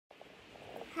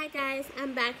Hi guys,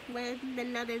 I'm back with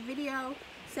another video.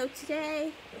 So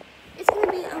today it's going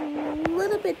to be a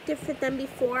little bit different than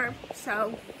before.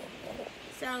 So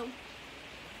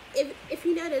if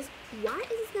you notice, why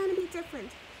is it going to be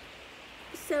different?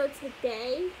 So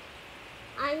today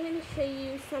I'm going to show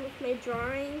you some of my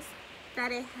drawings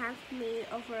that I have made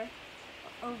over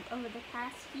the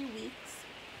past few weeks.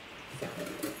 So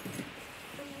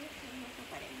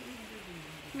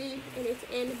and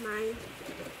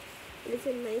it's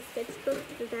in my sketchbook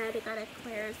that I got at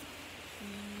Claire's.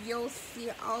 You'll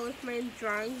see all of my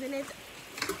drawings in it,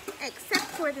 except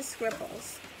for the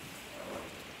scribbles.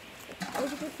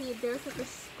 As you can see, there's like a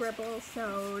scribble,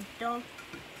 so don't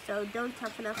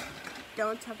tough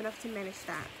enough to manage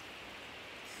that.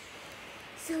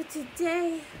 So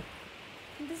today,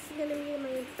 this is gonna be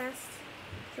my best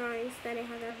drawings that I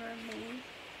have ever made.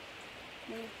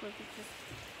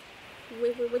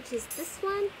 Which is this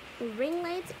one, the ring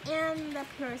lights, and the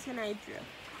person I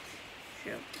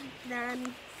drew.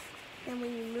 Then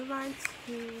when you move on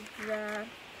to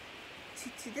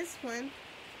this one,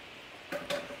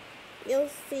 you'll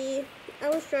see I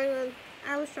was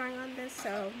drawing on this,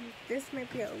 so this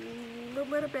might be a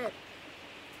little bit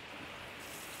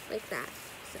like that.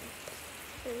 So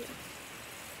here's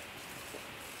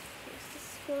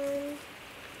this one.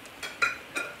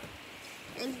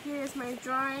 And here's my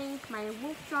drawing, my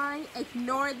wolf drawing.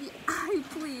 Ignore the eye,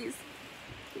 please.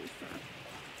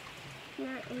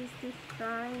 Here is the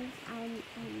drawing I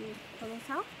made for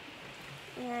myself.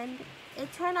 And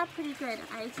it turned out pretty good.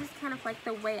 I just kind of like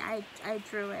the way I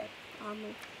drew it on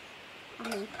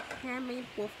the handmade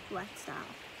wolf blood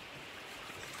style.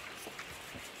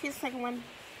 Here's the second one.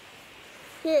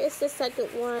 Here is the second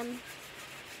one.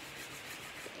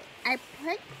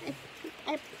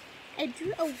 I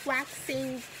drew a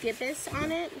waxing gibbous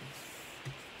on it.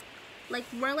 Like,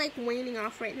 we're like waning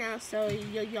off right now, so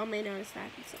y'all may notice that.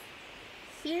 So,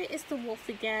 here is the wolf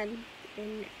again,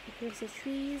 and here's the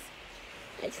trees.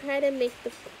 I try to make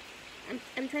I'm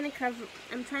trying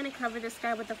to cover this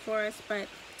guy with the forest, but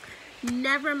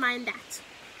never mind that.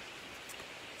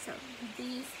 So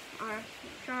these are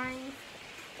drawings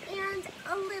and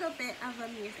a little bit of a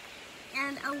music,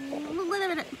 and a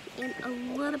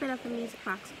little bit of a music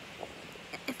box.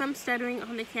 If I'm stuttering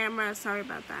on the camera, sorry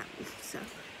about that. So,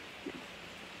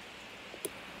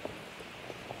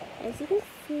 as you can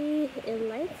see, it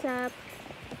lights up.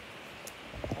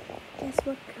 Guess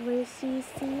what colors do you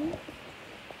see?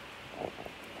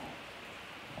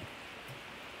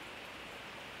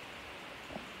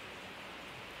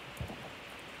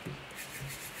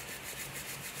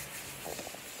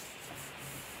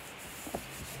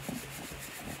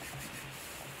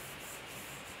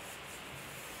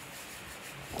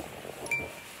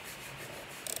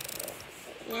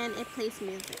 And it plays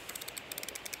music.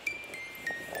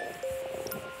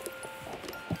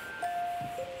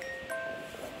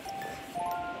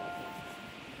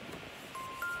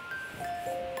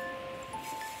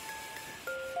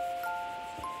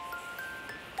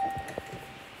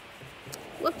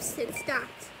 Whoops, it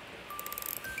stopped.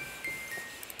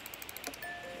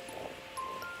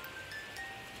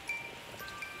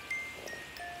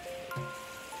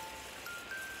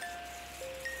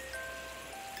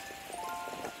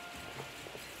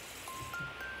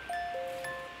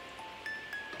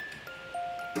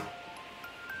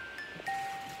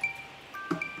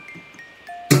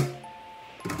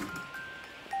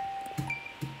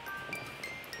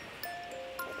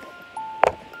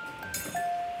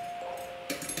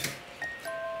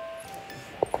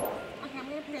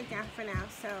 Down for now,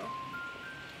 so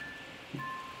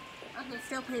okay,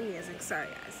 still playing music. Sorry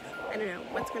guys, I don't know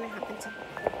what's gonna happen to me,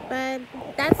 but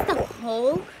that's the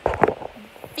whole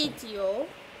video,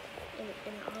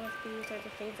 and all of these are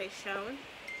the things I've shown,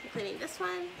 including this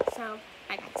one. So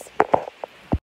bye guys.